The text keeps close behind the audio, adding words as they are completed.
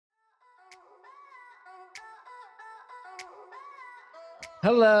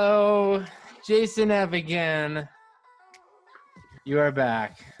Hello, Jason Evigan. You are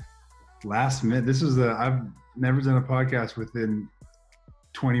back. Last minute. I've never done a podcast within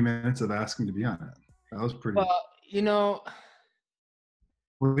 20 minutes of asking to be on it. That was pretty. Well,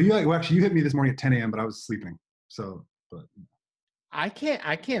 Actually, you hit me this morning at 10 a.m., but I was sleeping. So, but I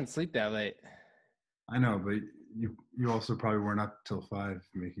can't sleep that late. I know, but you also probably weren't up till 5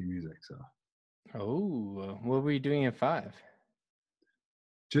 making music. So. Oh, what were you doing at 5?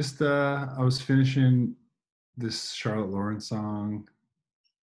 Just I was finishing this Charlotte Lawrence song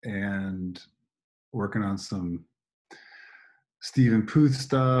and working on some Stephen Puth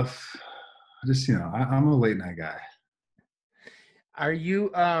stuff. Just I'm a late night guy. Are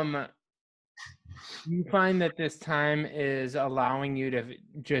you you find that this time is allowing you to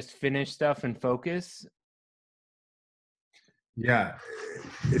just finish stuff and focus? Yeah,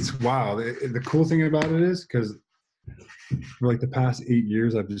 it's wild. The cool thing about it is because for like the past 8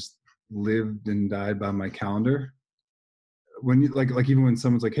 years, I've just lived and died by my calendar. When you like even when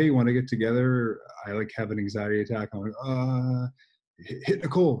someone's like, "Hey, you want to get together?" I like have an anxiety attack. I'm like, hit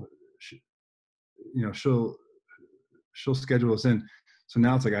Nicole. She'll schedule us in. So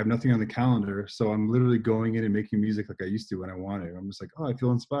now it's like I have nothing on the calendar, so I'm literally going in and making music like I used to when I wanted. I'm just like, oh, I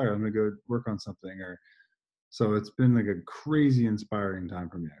feel inspired. I'm gonna go work on something. So it's been like a crazy inspiring time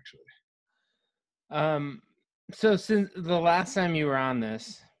for me, actually. So since the last time you were on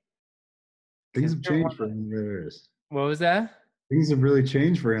this, things have changed for Anne the Writer Is. What was that? Things have really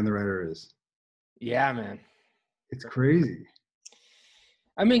changed for Anne the Writer Is. Yeah, man. It's crazy.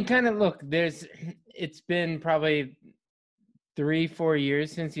 I mean, kind of look, it's been probably 3-4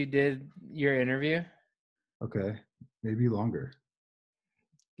 years since you did your interview. Okay, maybe longer.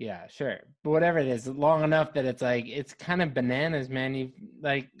 Yeah, sure. But whatever it is, long enough that it's like, it's kind of bananas, man.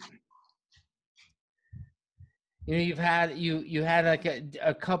 You've had like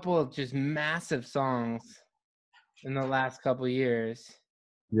a couple of just massive songs in the last couple of years.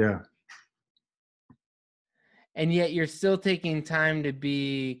 Yeah. And yet you're still taking time to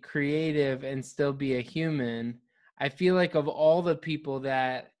be creative and still be a human. I feel like of all the people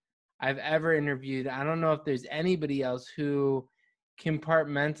that I've ever interviewed, I don't know if there's anybody else who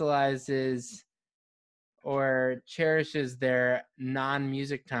compartmentalizes or cherishes their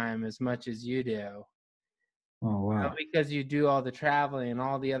non-music time as much as you do. Oh, wow. Because you do all the traveling and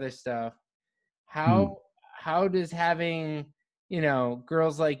all the other stuff. How does having,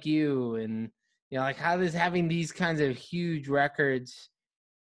 girls like you and, like how does having these kinds of huge records,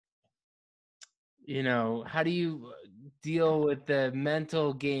 how do you deal with the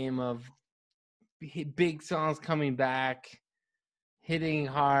mental game of big songs coming back, hitting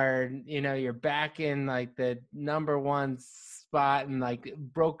hard, you're back in like the number one spot and like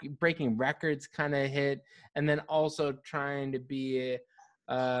breaking records kind of hit, and then also trying to be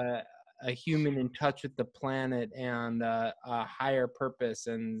a human in touch with the planet and a higher purpose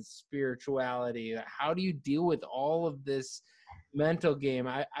and spirituality. How do you deal with all of this mental game?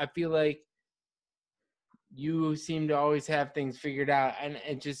 I feel like you seem to always have things figured out, and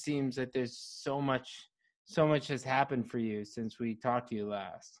it just seems that there's so much has happened for you since we talked to you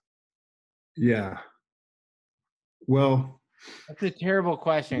last. Yeah. Well, that's a terrible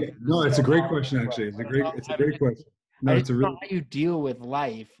question. Yeah, no, it's a great question, actually. It's a great question. No, it's a really how you deal with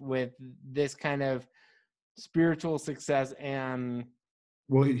life with this kind of spiritual success. And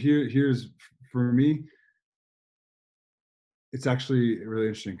well, here's for me, it's actually really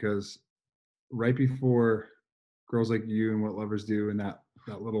interesting because right before Girls Like You and What Lovers Do, and that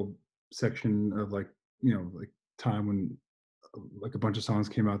little section of like time when like a bunch of songs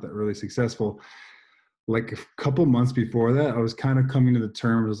came out that were really successful, like a couple months before that, I was kind of coming to the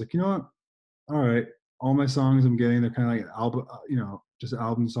terms. I was like, you know what? All right, all my songs I'm getting, they're kind of like album, just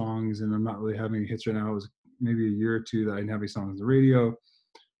album songs, and I'm not really having any hits right now. It was maybe a year or two that I didn't have any songs on the radio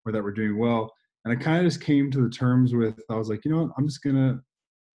or that were doing well. And I kind of just came to the terms with, I was like, you know what?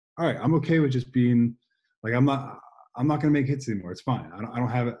 All right, I'm okay with just being like, I'm not gonna make hits anymore. It's fine. I don't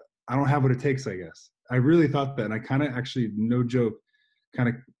have it. I don't have what it takes, I guess. I really thought that. And I kind of actually, no joke, kind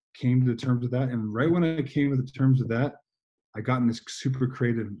of came to the terms with that. And right when I came to the terms with that, I got in this super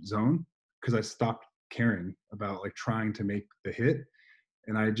creative zone because I stopped caring about like trying to make the hit.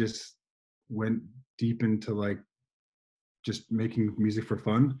 And I just went deep into like just making music for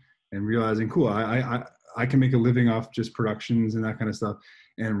fun and realizing, cool, I can make a living off just productions and that kind of stuff.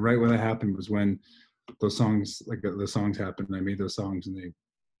 And right when that happened was when those songs, like the songs happened. I made those songs and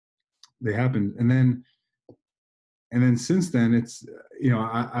they happened. And then since then, it's,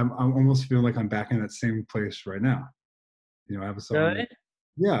 I'm almost feel like I'm back in that same place right now. I have a song. Really?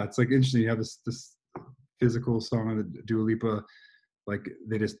 Yeah, it's like interesting. You have this physical song that Dua Lipa Like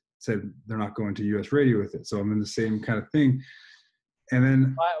they just said they're not going to US radio with it. So I'm in the same kind of thing. And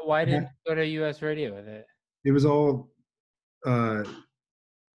then Why didn't you go to US radio with it? it was all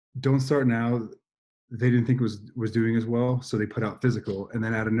Don't Start Now. They didn't think it was doing as well, so they put out Physical, and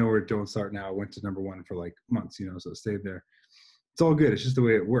then out of nowhere, Don't Start Now went to #1 for like months, so it stayed there. It's all good. It's just the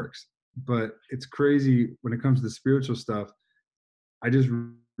way it works. But it's crazy when it comes to the spiritual stuff. I just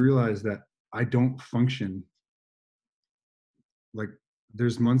realized that I don't function like,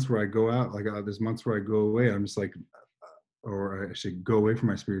 there's months where I go out, like there's months where I go away. I'm just like, or I should go away from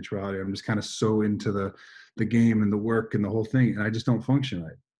my spirituality. I'm just kind of so into the game and the work and the whole thing, and I just don't function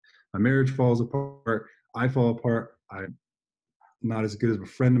right. My marriage falls apart. I fall apart. I'm not as good as a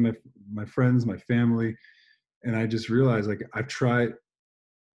friend of my friends, my family, and I just realized, like, I've tried.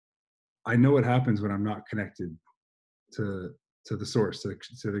 I know what happens when I'm not connected to the source,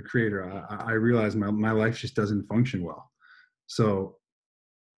 to the creator. I realize my life just doesn't function well. So,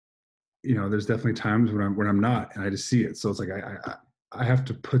 there's definitely times when I'm not, and I just see it. So it's like I have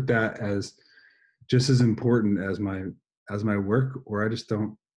to put that as just as important as my work, or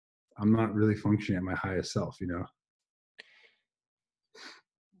I'm not really functioning at my highest self. If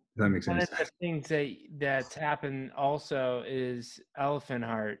that makes sense. One of the things that's happened also is Elephant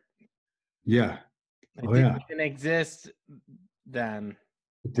Heart. Yeah. It didn't even exist then.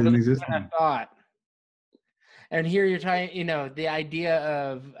 It didn't exist. I thought. And here you're trying, the idea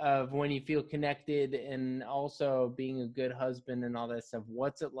of when you feel connected and also being a good husband and all that stuff.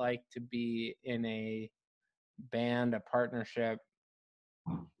 What's it like to be in a band, a partnership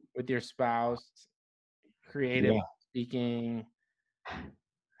with your spouse, creative speaking?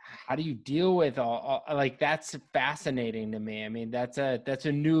 How do you deal with all like, that's fascinating to me. I mean, that's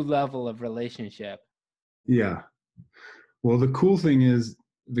a new level of relationship. Yeah. Well, the cool thing is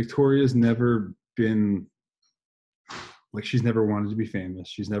Victoria's never been like, she's never wanted to be famous.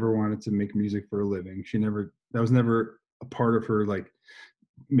 She's never wanted to make music for a living. That was never a part of her, like,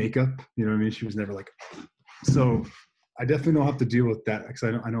 makeup. You know what I mean? She was never like, so I definitely don't have to deal with that, because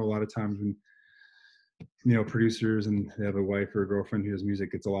I know a lot of times when, producers and they have a wife or a girlfriend who does music,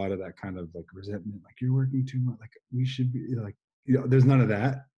 it's a lot of that kind of like resentment, like, you're working too much, like we should be like, there's none of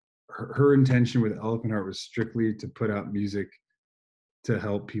that. Her intention with Elephant Heart was strictly to put out music to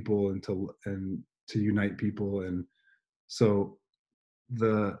help people and to unite people. And so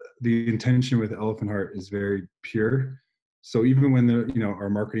the intention with Elephant Heart is very pure. So even when our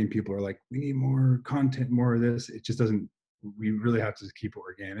marketing people are like, we need more content, more of this, it just doesn't, we really have to keep it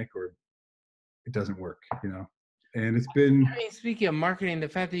organic or it doesn't work, and it's been, I mean, speaking of marketing, the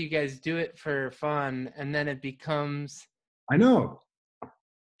fact that you guys do it for fun and then it becomes, I know,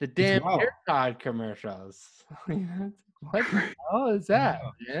 the damn AirPod commercials. What the hell is that,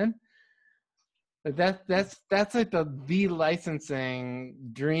 man? That's like the licensing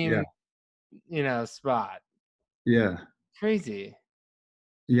dream, spot. Yeah. Crazy.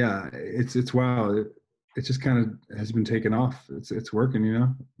 Yeah, it's wild. It just kind of has been taken off. It's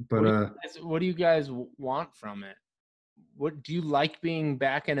working, but what do you guys want from it? What do you like being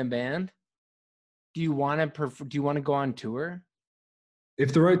back in a band? Do you want to go on tour?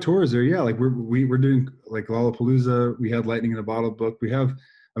 If the right tour is there, yeah. Like we're doing like Lollapalooza. We had Lightning in a Bottle book.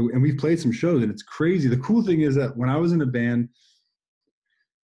 And we've played some shows, and it's crazy. The cool thing is that when I was in a band,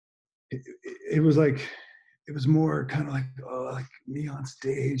 it was like, it was more kind of like, like me on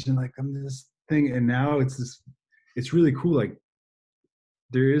stage and like I'm this thing. And now it's really cool. Like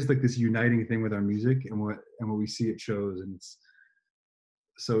there is like this uniting thing with our music and what we see at shows, and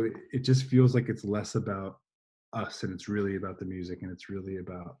so it just feels like it's less about us and it's really about the music and it's really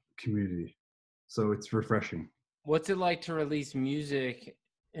about community. So it's refreshing. What's it like to release music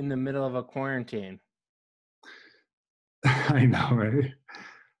in the middle of a quarantine? I know, right?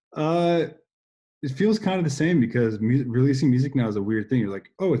 It feels kind of the same, because releasing music now is a weird thing. You're like,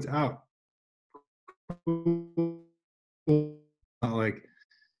 oh, it's out. Not like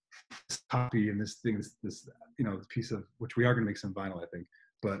this copy and this thing, this this piece of, which we are going to make some vinyl, I think.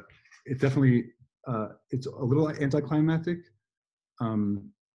 But it definitely, it's a little anticlimactic,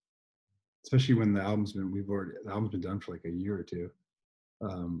 especially when the album's been done for like a year or two,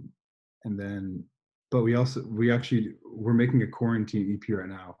 and then. But we're making a quarantine EP right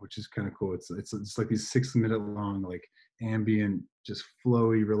now, which is kind of cool. It's like these 6-minute long, like ambient, just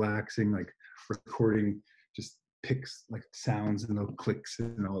flowy, relaxing, like recording, just picks like sounds and little clicks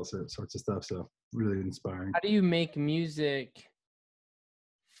and all sorts of stuff. So really inspiring. How do you make music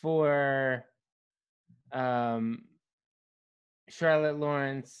for Charlotte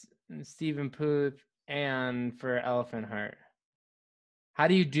Lawrence, Stephen Puth, and for Elephant Heart? How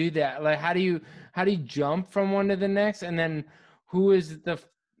do you do that? Like, how do you jump from one to the next? And then who is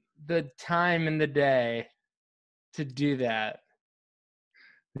the time in the day to do that?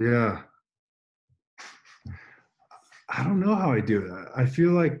 Yeah. I don't know how I do that. I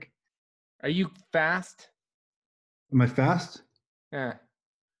feel like, Are you fast? am I fast? Yeah.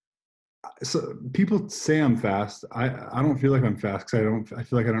 So people say I'm fast. I don't feel like I'm fast because I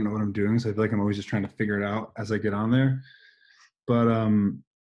feel like I don't know what I'm doing. So I feel like I'm always just trying to figure it out as I get on there. But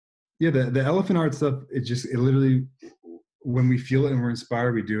yeah, the elephant art stuff, it literally, when we feel it and we're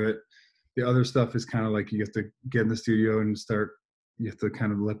inspired, we do it. The other stuff is kind of like, you have to get in the studio and you have to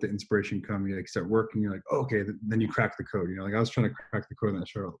kind of let the inspiration come. You like start working, you're like, oh, okay, then you crack the code. You know, like I was trying to crack the code on that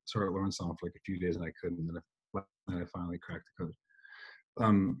Charlotte Lawrence song for like a few days and I couldn't. And then I finally cracked the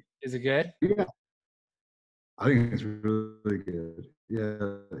code. Is it good? Yeah, I think it's really good.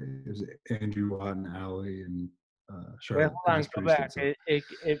 Yeah, it was Andrew Watt and Allie and Wait, Charlotte hold on, Gomez go produced back. it. So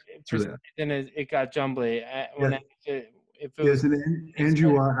It it's for some really, reason it got jumbly. yeah, If it yeah, was it's an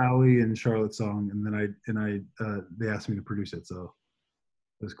Andrew Watt, Allie and Charlotte song, and then they asked me to produce it, so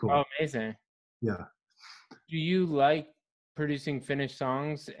it was oh, cool. amazing. Yeah, Do you like producing finished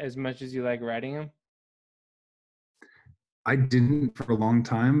songs as much as you like writing them? I didn't for a long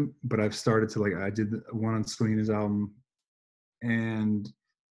time, but I've started to I did one on Selena's album, and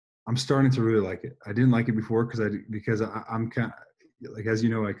I'm starting to really like it. I didn't like it before because I'm kind of like, as you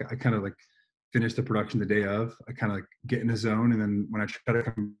know, I kind of like finish the production the day of. I kind of like get in a zone, and then when I try to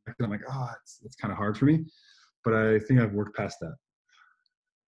come back, I'm like, oh, it's kind of hard for me. But I think I've worked past that.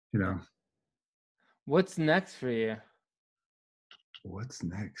 You know, What's next for you? what's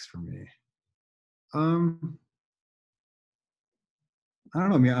next for me? Um, I don't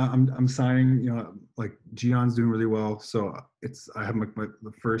know. I mean, I'm signing. You know, like Gion's doing really well, so I have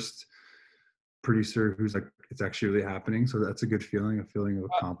the first producer who's like, it's actually really happening. So that's a good feeling, a feeling of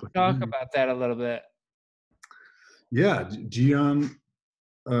Talk accomplishment. about that a little bit. Yeah, Gian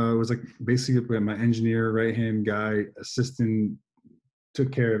was like basically my engineer, right hand guy, assistant, took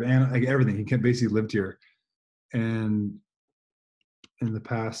care of and like everything. He basically lived here, and in the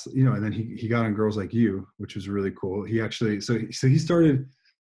past, you know, and then he got on Girls Like You, which was really cool. He actually he started.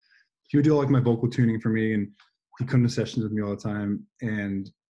 He would do all like my vocal tuning for me, and he'd come to sessions with me all the time. And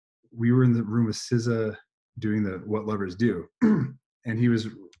we were in the room with SZA doing the What Lovers Do, and he was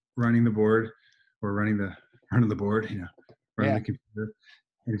running the board or running the board, you know, running Yeah. the computer.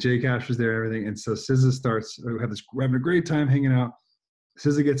 And Jay Cash was there, everything. And so SZA starts. We're having a great time hanging out.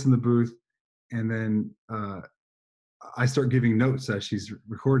 SZA gets in the booth, and then I start giving notes as she's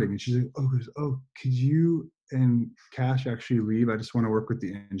recording, and she's like, "Oh, could you and Cash actually leave? I just want to work with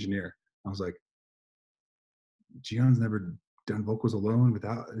the engineer." I was like, "Gion's never done vocals alone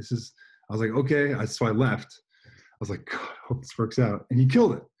without this is." I was like, "Okay." So I left. I was like, "God, I hope this works out," and he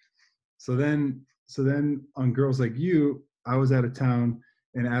killed it. So then on Girls Like You, I was out of town,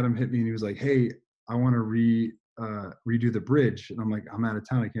 and Adam hit me, and he was like, "Hey, I want to redo the bridge," and I'm like, "I'm out of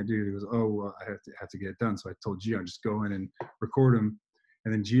town, I can't do it." He goes, "Oh, well, I have to get it done." So I told Gian, just go in and record him,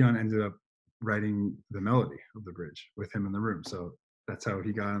 and then Gian ended up writing the melody of the bridge with him in the room. So that's how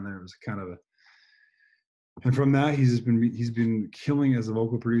he got in there. It was kind of and from that he's been killing as a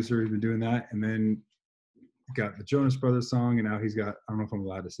vocal producer. He's been doing that, and then got the Jonas Brothers song, and now he's got, I don't know if I'm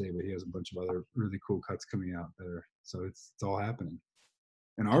allowed to say, but he has a bunch of other really cool cuts coming out there. So it's all happening.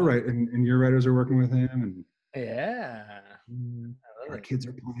 And and your writers are working with him, and Yeah. our kids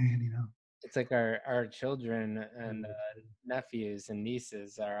are playing, you know. It's like our children and nephews and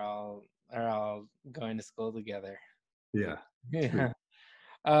nieces are all going to school together. Yeah. Yeah.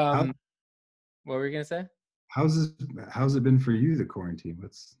 How, What were you gonna say? how's it been for you, the quarantine?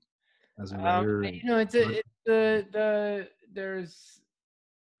 What's, as a writer and You know, it's there's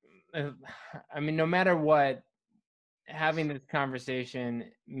I mean, no matter what, having this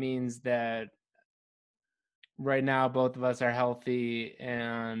conversation means that right now both of us are healthy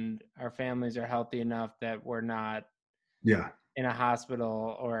and our families are healthy enough that we're not yeah. in a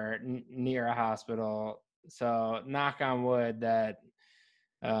hospital or near a hospital. So knock on wood that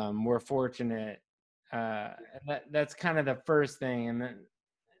we're fortunate. That's kind of the first thing. And then,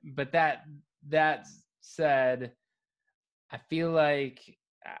 but that said, I feel like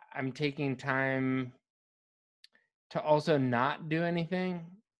I'm taking time to also not do anything.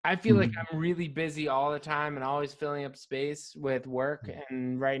 I feel like Mhm. I'm really busy all the time and always filling up space with work.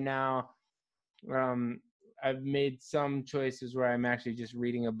 And right now, um, I've made some choices where I'm actually just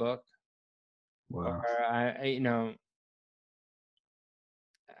reading a book, or Wow. you know,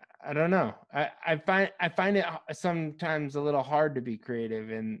 I don't know. I find it sometimes a little hard to be creative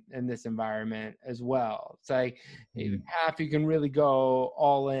in this environment as well. It's like Mhm. half you can really go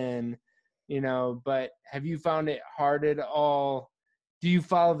all in, but have you found it hard at all? Do you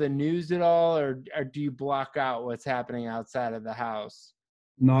follow the news at all, or do you block out what's happening outside of the house?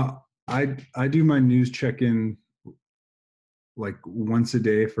 No, I do my news check-in like once a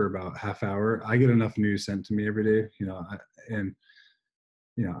day for about half hour. I get enough news sent to me every day, and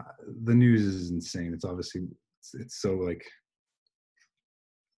the news is insane. It's obviously it's so like,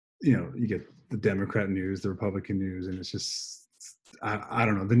 you get the Democrat news, the Republican news, and it's just I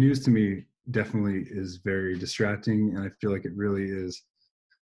don't know. The news to me definitely is very distracting, and I feel like it really is.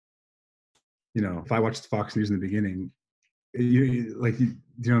 If I watched Fox News in the beginning, you know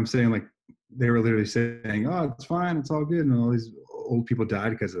what I'm saying? Like they were literally saying, "Oh, it's fine, it's all good," and all these old people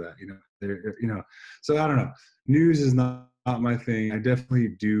died because of that. So I don't know. News is not my thing. I definitely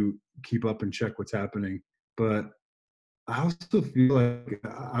do keep up and check what's happening, but I also feel like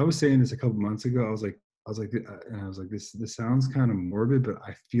I was saying this a couple months ago. I was like, this sounds kind of morbid, but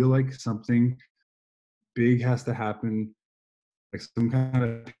I feel like something big has to happen, like some kind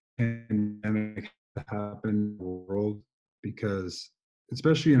of pandemic has to happen in the world, because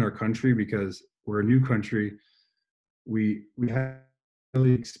especially in our country, because we're a new country, we haven't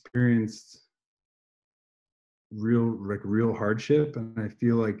really experienced real hardship, and I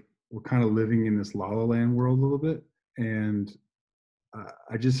feel like we're kind of living in this la la land world a little bit, and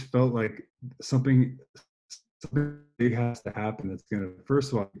I just felt like something big has to happen that's going to,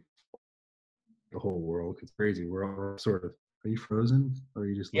 first of all, the whole world. It's crazy. We're all sort of, are you frozen? Or are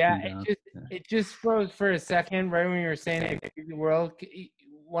you just Yeah, looking down? it just froze for a second right when you were saying the world.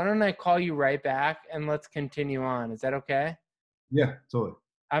 Why don't I call you right back and let's continue on? Is that okay? Yeah, totally.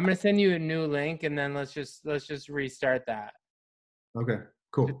 I'm gonna send you a new link and then let's just restart that. Okay,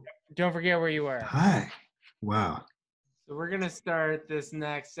 cool. Don't forget where you were. Hi. Wow. So we're gonna start this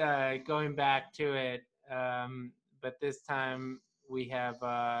next, going back to it, but this time we have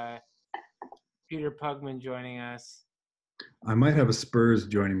Peter Pugman joining us. I might have a Spurs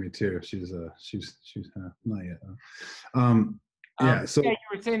joining me too. She's not yet. Yeah. So yeah, you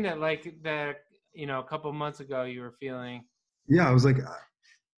were saying that like a couple months ago you were feeling. Yeah, I was like,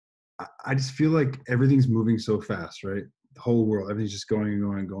 I just feel like everything's moving so fast, right? The whole world, everything's just going and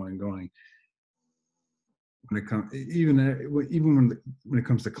going and going and going. When it comes, even when it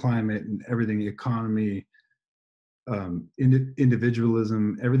comes to climate and everything, the economy,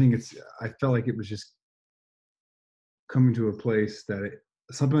 individualism, everything. I felt like it was just coming to a place that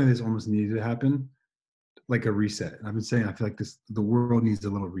something like this almost needed to happen, like a reset. And I've been saying, I feel like the world needs a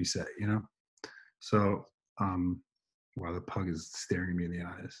little reset, So, wow, the pug is staring me in the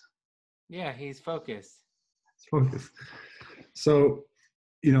eyes. Yeah, he's focused. It's focused. So,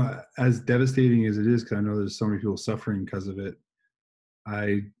 as devastating as it is, because I know there's so many people suffering because of it,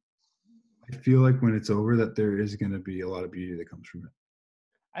 I feel like when it's over that there is going to be a lot of beauty that comes from it.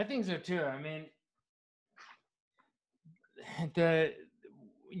 I think so too. I mean,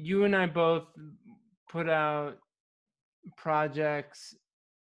 you and I both put out projects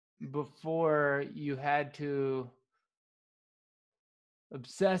before you had to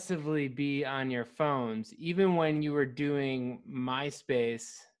obsessively be on your phones, even when you were doing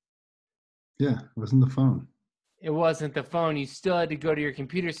MySpace. Yeah, it wasn't the phone. It wasn't the phone. You still had to go to your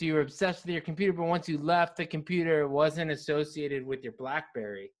computer, so you were obsessed with your computer. But once you left the computer, it wasn't associated with your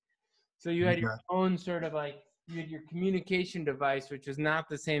BlackBerry. So you had your own sort of like, you had your communication device, which is not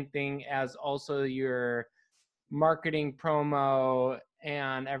the same thing as also your marketing promo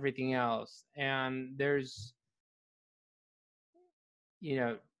and everything else. And there's,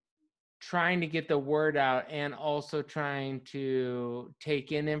 trying to get the word out and also trying to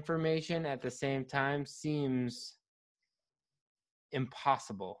take in information at the same time seems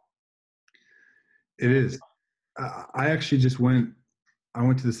impossible. It is. I actually I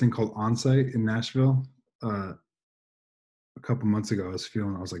went to this thing called Onsite in Nashville a couple months ago. I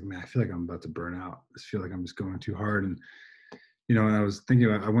was like, man, I feel like I'm about to burn out. I feel like I'm just going too hard. And, and I was thinking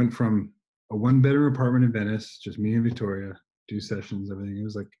I went from a 1-bedroom apartment in Venice, just me and Victoria, do sessions, everything.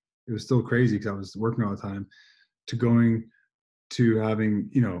 It was still crazy because I was working all the time, to going to having,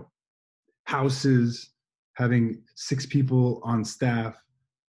 houses, having 6 people on staff,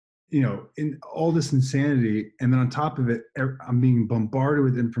 in all this insanity. And then on top of it, I'm being bombarded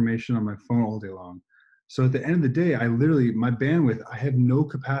with information on my phone all day long. So at the end of the day, my bandwidth, I have no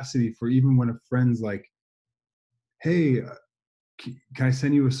capacity for, even when a friend's like, hey, can I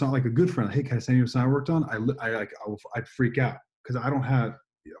send you a song? Like a good friend, hey, can I send you a song I worked on? I'd freak out because I don't have,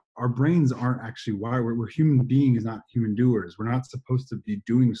 our brains aren't actually wired. We're human beings, not human doers. We're not supposed to be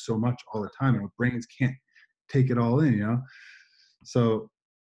doing so much all the time, and our brains can't take it all in, So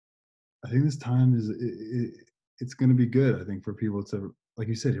I think this time it's going to be good. I think for people to like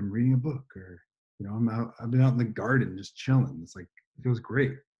you said, I'm reading a book, or I've been out in the garden just chilling. It's like, it feels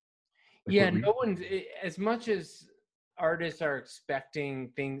great. Like Yeah, no one's, as much as artists are expecting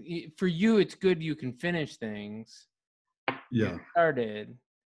things, for you, it's good you can finish things. Yeah. Started.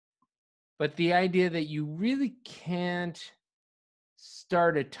 But the idea that you really can't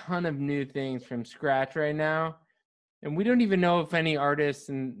start a ton of new things from scratch right now, and we don't even know if any artists,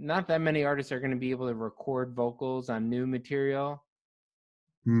 and not that many artists, are going to be able to record vocals on new material.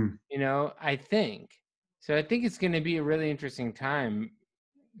 I think. So I think it's going to be a really interesting time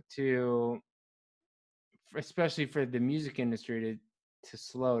especially for the music industry to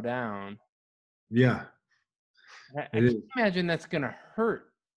slow down. Yeah. I can't imagine that's going to hurt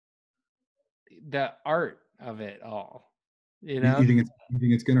the art of it all. You think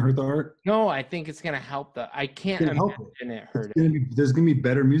it's going to hurt the art? No, I think it's going to help I can't imagine it hurt it. There's going to be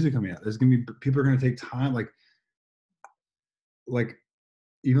better music coming out. There's going to be, people are going to take time. Like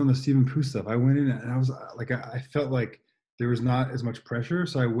even on the Stephen Puth stuff, I went in and I was like, I felt like there was not as much pressure.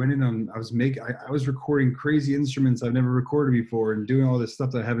 So I went in and I was recording crazy instruments I've never recorded before and doing all this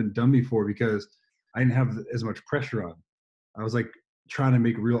stuff that I haven't done before because I didn't have as much pressure on. I was like trying to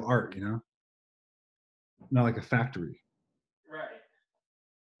make real art, not like a factory. Right.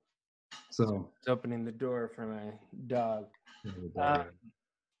 So it's opening the door for my dog,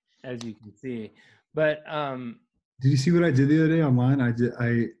 as you can see. But did you see what I did the other day online? I did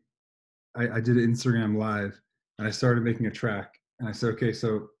an Instagram live, and I started making a track. And I said, okay,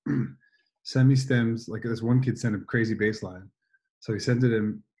 so send me stems. Like this one kid sent a crazy bass line, so he sent it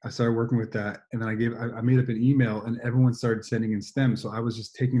in. I started working with that, and then I made up an email, and everyone started sending in stems. So I was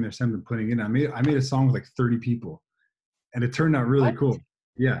just taking their stems and putting it in. I made a song with like 30 people, and it turned out really cool.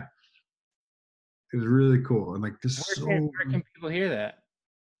 Yeah. It was really cool. And like this, where can people hear that?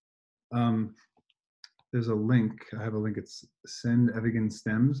 There's a link. I have a link. It's Send Evigan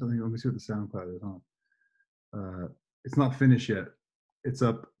Stems. I think, let me see what the SoundCloud is on. It's not finished yet. It's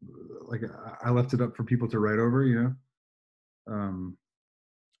up. Like I left it up for people to write over,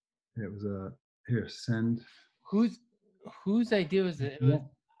 It was here, send. Whose idea was it? It was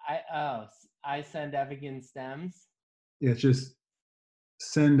I Send Evigan Stems. Yeah, it's just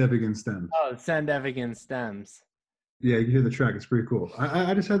Send Evigan Stems. Oh, Send Evigan Stems. Yeah, you hear the track. It's pretty cool.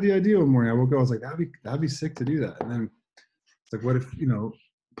 I just had the idea one morning. I woke up, I was like, that'd be sick to do that. And then it's like, what if,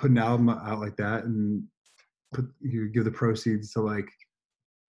 put an album out like that and you give the proceeds to like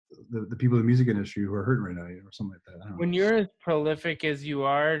the people in the music industry who are hurting right now, or something like that. I don't know. When you're as prolific as you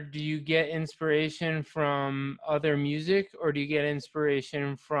are, do you get inspiration from other music, or do you get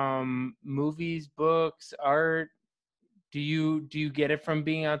inspiration from movies, books, art? Do you get it from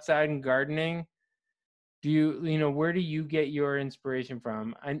being outside and gardening? Do you where do you get your inspiration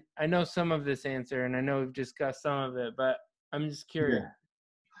from? I know some of this answer, and I know we've discussed some of it, but I'm just curious.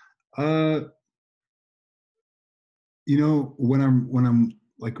 Yeah. When I'm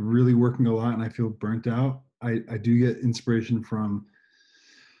like really working a lot and I feel burnt out, I do get inspiration from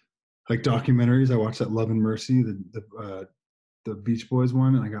like documentaries. I watched that Love and Mercy, the Beach Boys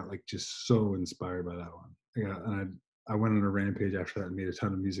one, and I got like just so inspired by that one. I went on a rampage after that and made a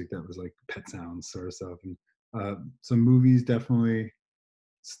ton of music that was like pet sounds sort of stuff. And some movies, definitely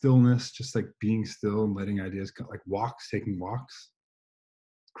stillness, just like being still and letting ideas come, like taking walks.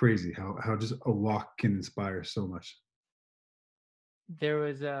 It's crazy how just a walk can inspire so much. There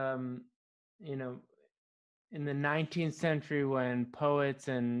was in the 19th century, when poets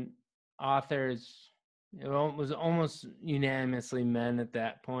and authors, it was almost unanimously men at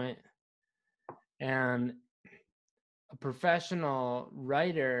that point, and a professional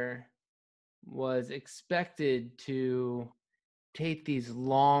writer was expected to take these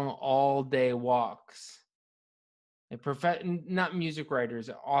long all-day walks. Not music writers,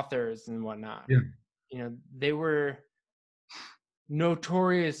 authors and whatnot. Yeah. They were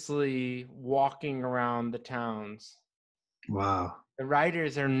notoriously walking around the towns. Wow. The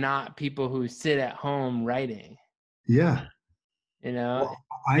writers are not people who sit at home writing. Yeah. Well,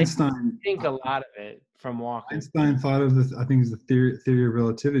 Einstein, think a lot of it from walking. Einstein thought of I think it's the theory of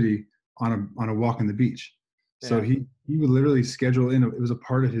relativity on a walk on the beach. So he would literally schedule in. It was a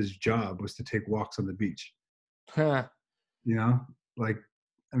part of his job was to take walks on the beach. Huh. Like,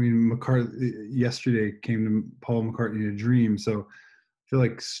 I mean, yesterday came to Paul McCartney in a dream. So I feel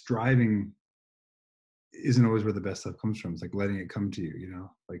like striving isn't always where the best stuff comes from. It's like letting it come to you,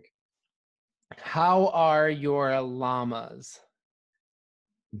 like. How are your llamas?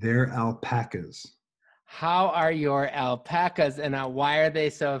 They're alpacas. How are your alpacas, and why are they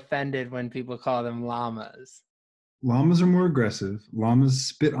so offended when people call them llamas? Llamas are more aggressive. Llamas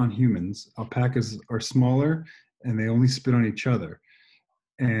spit on humans. Alpacas are smaller, and they only spit on each other.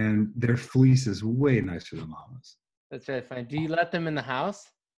 and their fleece is way nicer than llamas. That's really fine. Do you let them in the house?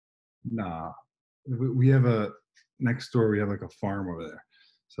 Nah, we have a next door. We have like a farm over there,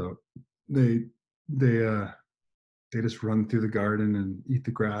 so they they uh they just run through the garden and eat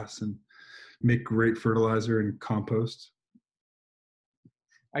the grass and make great fertilizer and compost.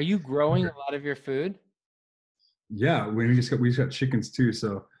 Are you growing a lot of your food? Yeah, we just got chickens too.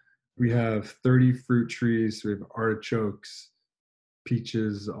 So we have 30 fruit trees. We have artichokes,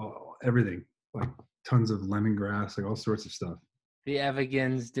 peaches, everything, like tons of lemongrass, like all sorts of stuff. The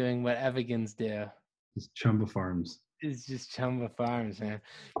Evigans doing what Evigans do. Just Chumba Farms. It's just Chumba Farms, man.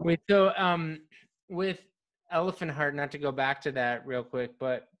 Wait, so with Elephant Heart, not to go back to that real quick,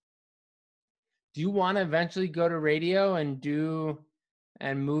 but do you want to eventually go to radio and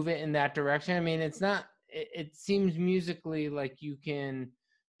move it in that direction? I mean, it's not. It seems musically like you can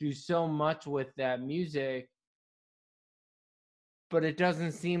do so much with that music, but it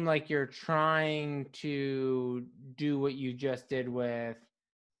doesn't seem like you're trying to do what you just did with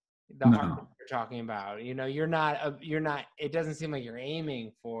the art that you're talking about. You know, you're not. It doesn't seem like you're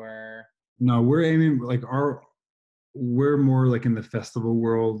aiming for. No, we're aiming like we're more like in the festival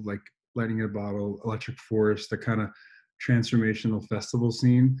world, like Lighting in a Bottle, Electric Forest, the kind of transformational festival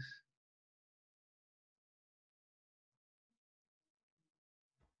scene.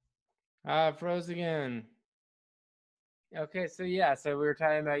 Froze again. Okay, so yeah, so we were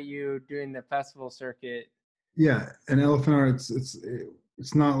talking about you doing the festival circuit. Yeah, and Elephant Art,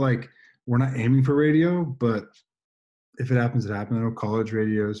 it's not like we're not aiming for radio, but if it happens, it happens. I know college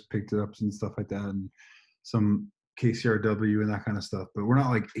radios picked it up and stuff like that, and some KCRW and that kind of stuff. But we're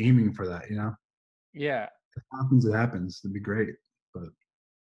not like aiming for that, you know. Yeah. If it happens, it happens. It'd be great, but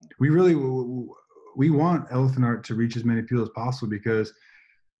we really we want Elephant Art to reach as many people as possible because,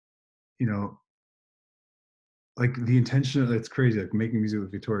 you know, like the intention. It's crazy. Like making music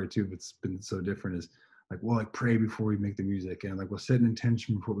with Victoria too. It's been so different. Is like we'll like pray before we make the music, and like we'll set an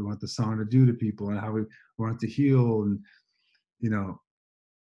intention for what we want the song to do to people and how we want it to heal, and you know,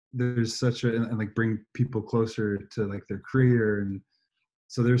 there's such a and like bring people closer to like their creator, and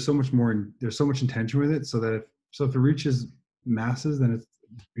so there's so much more. There's so much intention with it, so that if it reaches masses, then it's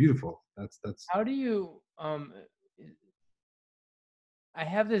beautiful. That's. How do you I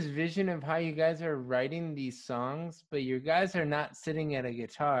have this vision of how you guys are writing these songs, but you guys are not sitting at a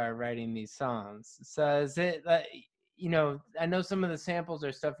guitar writing these songs. So is it like, you know, I know some of the samples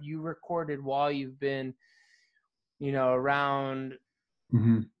are stuff you recorded while you've been, you know, around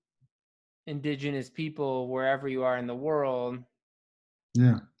Mm-hmm. indigenous people wherever you are in the world.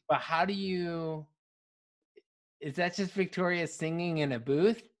 Yeah. But how do is that just Victoria singing in a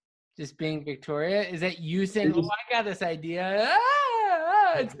booth? Just being Victoria? Is that you saying, "Oh, I got this idea"?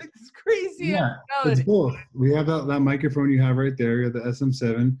 It's like this crazy. Yeah, it's both. We have that microphone you have right there. You have the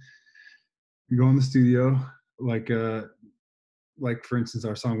SM7. You go in the studio, like for instance,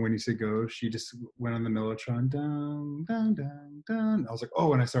 our song "When You Say Go." She just went on the mellotron, down, down, down, down. I was like,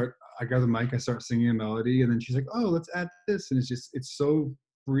 oh, and I grab the mic, I start singing a melody, and then she's like, oh, let's add this, and it's so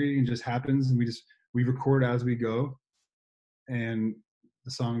free and just happens, and we record as we go, and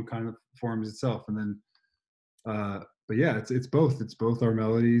the song kind of forms itself, and then. But yeah, it's both our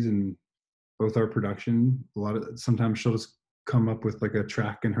melodies and both our production. Sometimes she'll just come up with like a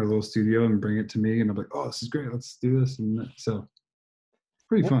track in her little studio and bring it to me, and I'm like, oh, this is great, let's do this. And so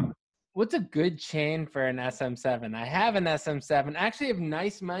pretty fun. What's a good chain for an SM7? I have an SM7. I actually have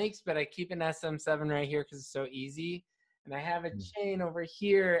nice mics, but I keep an SM7 right here because it's so easy. And I have a chain over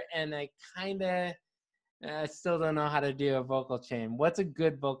here, and I kind of still don't know how to do a vocal chain. What's a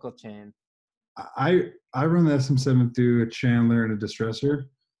good vocal chain? I run the SM7 through a Chandler and a distressor.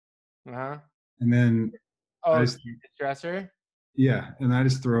 Uh-huh. And then distressor? Yeah, and I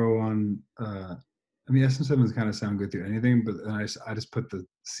just throw on I mean SM7s kind of sound good through anything, but then I just put the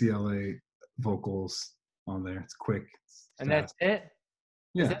CLA vocals on there. It's quick. It's and fast. That's it?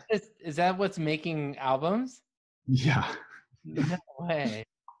 Yeah. Is that what's making albums? Yeah. No way.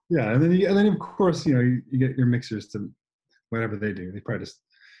 Yeah, and then of course, you know, you get your mixers to whatever they do. They probably just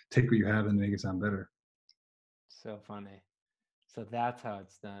take what you have and make it sound better. So funny. So that's how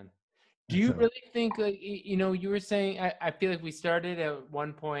it's done. Do you really think, like, you know, you were saying, I feel like we started at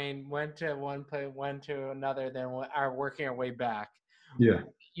one point, went to one place, went to another, then are working our way back. Yeah.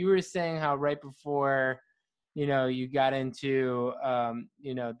 You were saying how right before, you know, you got into,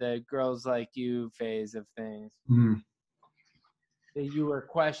 you know, the girls like you phase of things, that you were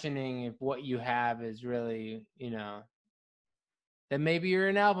questioning if what you have is really, you know, that maybe you're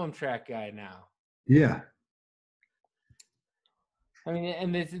an album track guy now. Yeah. I mean,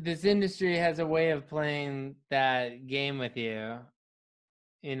 and this industry has a way of playing that game with you.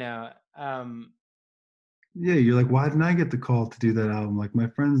 you know, Yeah, you're like, why didn't I get the call to do that album? Like my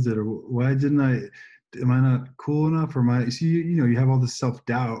friends did, or why didn't I? Am I not cool enough? Or am I? See, you have all this self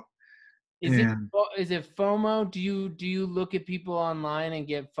doubt, is it and is it FOMO? Do you look at people online and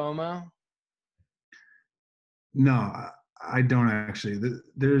get FOMO? no, I don't actually.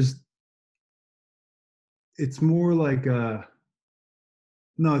 There's, it's more like no,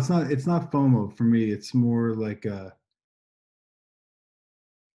 it's not. It's not FOMO for me. It's more like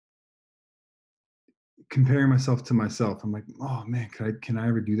comparing myself to myself. I'm like, oh man, can I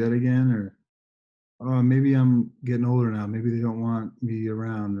ever do that again? Or oh, maybe I'm getting older now. Maybe they don't want me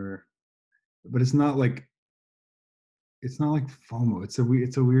around. Or, but it's not like FOMO. It's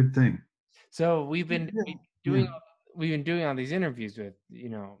a weird thing. So Yeah. doing we've been doing all these interviews with,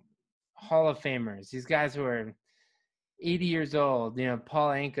 Hall of Famers, these guys who are 80 years old, Paul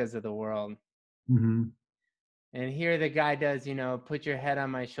Ankas of the world. Hmm. And here the guy does, put your head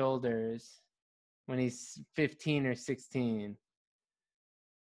on my shoulders when he's 15 or 16.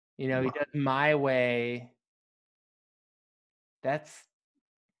 He Wow. does My Way. That's,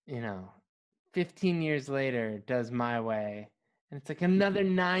 you know, 15 years later, does My Way. And it's like another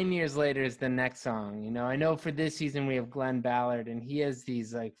 9 years later is the next song. I know for this season we have Glenn Ballard, and he has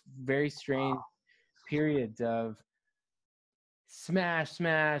these like very strange periods of smash,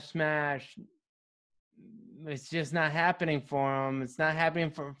 smash, smash. It's just not happening for him. It's not happening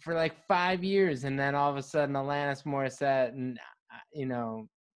for like 5 years. And then all of a sudden, Alanis Morissette and,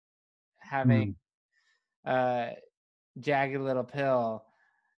 having Mm. uh, Jagged Little Pill.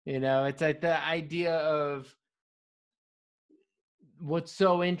 It's like the idea of what's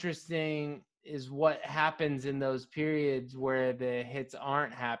so interesting is what happens in those periods where the hits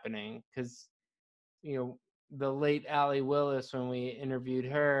aren't happening. Because, the late Allie Willis, when we interviewed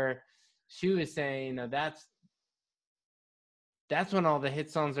her, she was saying, that's when all the hit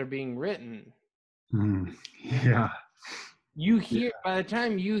songs are being written. Mm. Yeah. You Yeah. hear By the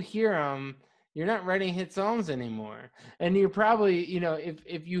time you hear them, you're not writing hit songs anymore, and you're probably,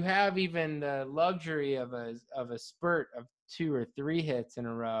 if you have even the luxury of a spurt of 2 or 3 hits in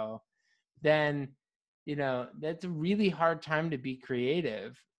a row, then that's a really hard time to be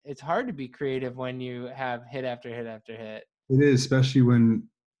creative. It's hard to be creative when you have hit after hit after hit. It is, especially when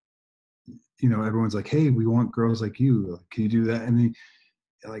everyone's like, "Hey, we want girls like you. Like, can you do that?" And then,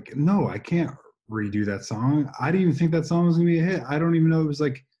 like, no, I can't redo that song. I didn't even think that song was gonna be a hit. I don't even know it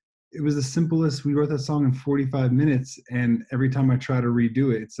was the simplest. We wrote that song in 45 minutes, and every time I try to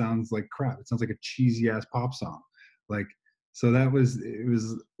redo it, it sounds like crap. It sounds like a cheesy ass pop song. Like, so it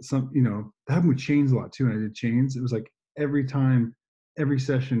was some, that happened with Chains a lot too. And I did Chains. It was like every time, every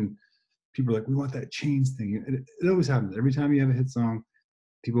session, people are like, we want that Chains thing. It always happens. Every time you have a hit song,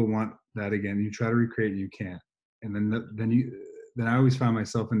 people want that again. You try to recreate it, you can't. And then I always find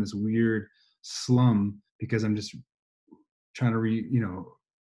myself in this weird slum because I'm just trying to are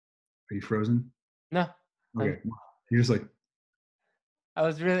you frozen? No, Okay. You're just like, I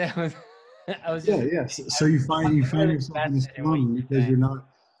was really, I was yeah, just, yeah. So you find really yourself in this invested in what slum you were because saying. you're not,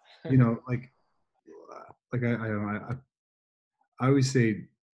 like I always say,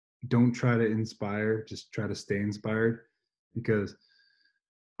 don't try to inspire, just try to stay inspired, because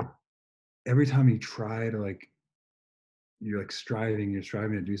every time you try to you're striving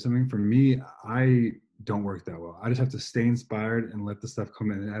to do something. For me, I don't work that well. I just have to stay inspired and let the stuff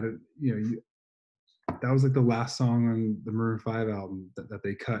come in. And that was like the last song on the Maroon 5 album that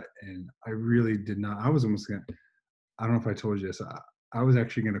they cut, and I really did not. I was almost gonna. I don't know if I told you this. I was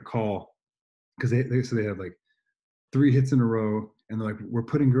actually gonna call because they had like 3 hits in a row, and they're like, "We're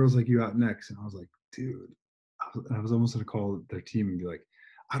putting Girls Like You out next," and I was like, "Dude," I was almost gonna call their team and be like,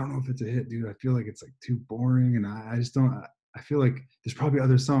 "I don't know if it's a hit, dude. I feel like it's like too boring, and I just don't. I feel like there's probably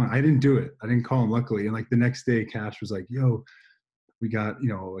other songs." I didn't do it. I didn't call him, luckily. And like the next day, Cash was like, "Yo, we got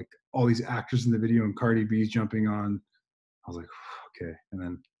like all these actors in the video, and Cardi B's jumping on." I was like, "Okay," and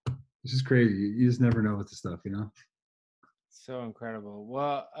then it's just crazy. You just never know with the stuff. So incredible.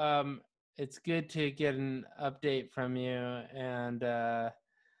 Well, it's good to get an update from you, and I'm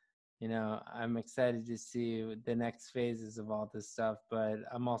excited to see the next phases of all this stuff. But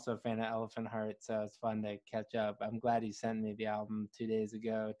I'm also a fan of Elephant Heart, so it's fun to catch up. I'm glad you sent me the album 2 days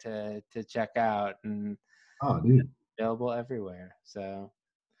ago to check out, and Oh, dude, available everywhere. So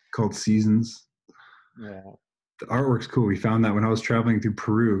called Seasons. yeah, The artwork's cool. We found that when I was traveling through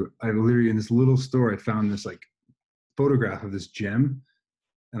Peru. I literally, in this little store, I found this like photograph of this gem,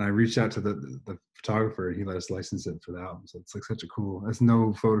 and I reached out to the photographer, and he let us license it for the album. So it's like such a cool. It's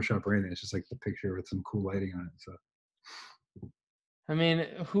no Photoshop or anything. It's just like the picture with some cool lighting on it. So I mean,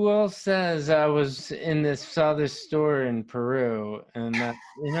 who else says I was in this saw this store in Peru and that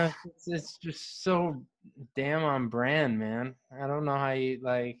it's just so damn on brand, man. I don't know how you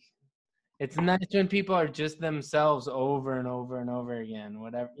like. It's nice when people are just themselves over and over and over again.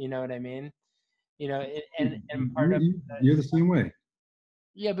 Whatever, you know what I mean? And part of You're the same way.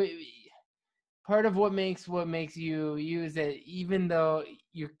 yeah, but part of what makes you you is that even though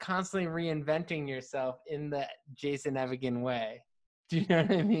you're constantly reinventing yourself in the Jason Evigan way. Do you know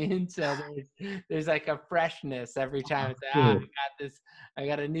what I mean? So there's like a freshness every time. It's like, I got this, I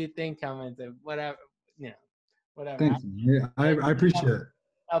got a new thing coming. So whatever, whatever. Thanks. Yeah, I appreciate it.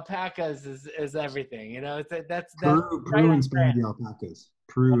 Alpacas is everything. That's Peru right on inspired brand. the alpacas.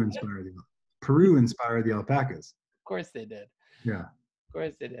 Peru inspired the alpacas. Of course they did. Yeah. Of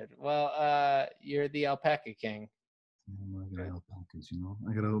course they did. Well, you're the alpaca king. Oh my God, alpacas,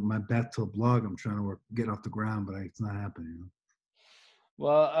 I got my bathtub blog. I'm trying to get off the ground, but it's not happening.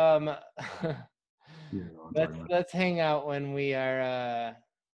 Well, Yeah, let's hang out when we are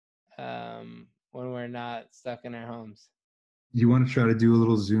when we're not stuck in our homes. You want to try to do a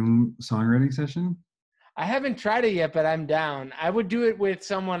little Zoom songwriting session? I haven't tried it yet, but I'm down. I would do it with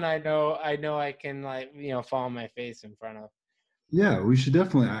someone I know I can follow my face in front of. Yeah, we should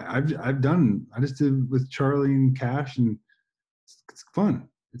definitely. I just did with Charlie and Cash, and it's fun.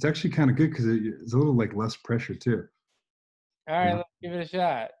 It's actually kind of good because it's a little like less pressure too. All right, let's give it a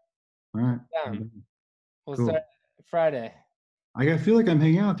shot. All right. We'll start Friday. I feel like I'm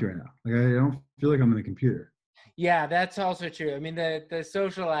hanging out with you right now. Like I don't feel like I'm in a computer. Yeah, that's also true. I mean, the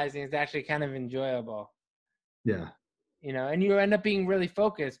socializing is actually kind of enjoyable. Yeah. And you end up being really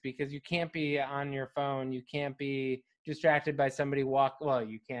focused because you can't be on your phone. You can't be distracted by somebody well,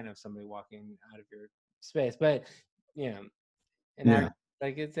 you can have somebody walking out of your space, but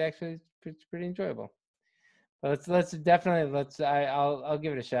it's actually pretty enjoyable. But let's definitely I'll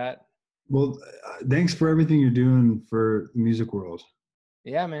give it a shot. Well, thanks for everything you're doing for the music world.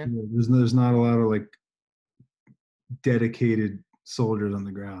 Yeah, man. There's not a lot of like dedicated soldiers on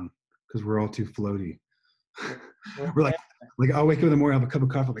the ground because we're all too floaty. We're like I'll wake up in the morning, have a cup of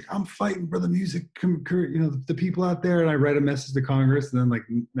coffee, I'm like, I'm fighting for the music, the people out there, and I write a message to Congress, and then like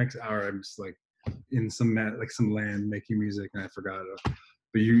next hour I'm just like in some land making music, and I forgot it.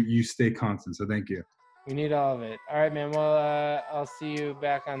 But you stay constant, so thank you. We need all of it. All right, man. Well, I'll see you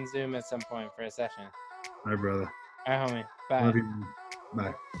back on Zoom at some point for a session. All right, brother. All right, homie. Bye. Love you.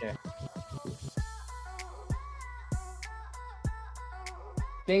 Bye. Yeah.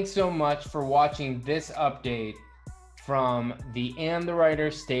 Thanks so much for watching this update from the And the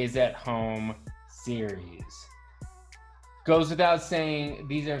Writer Stays at Home series. Goes without saying,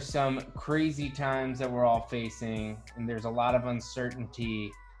 these are some crazy times that we're all facing, and there's a lot of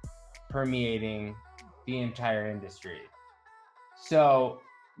uncertainty permeating the entire industry. So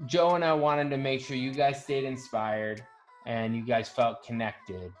Joe and I wanted to make sure you guys stayed inspired and you guys felt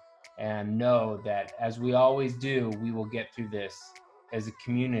connected, and know that as we always do, we will get through this as a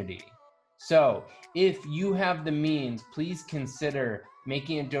community. So if you have the means, please consider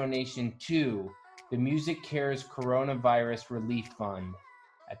making a donation to the Music Cares Coronavirus Relief Fund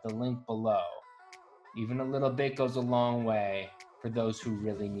at the link below. Even a little bit goes a long way for those who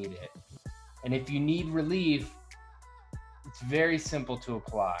really need it. And if you need relief, it's very simple to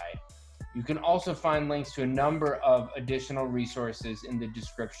apply. You can also find links to a number of additional resources in the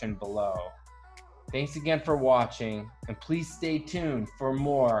description below. Thanks again for watching, and please stay tuned for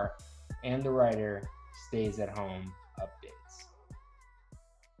more And the Writer Stays at Home updates.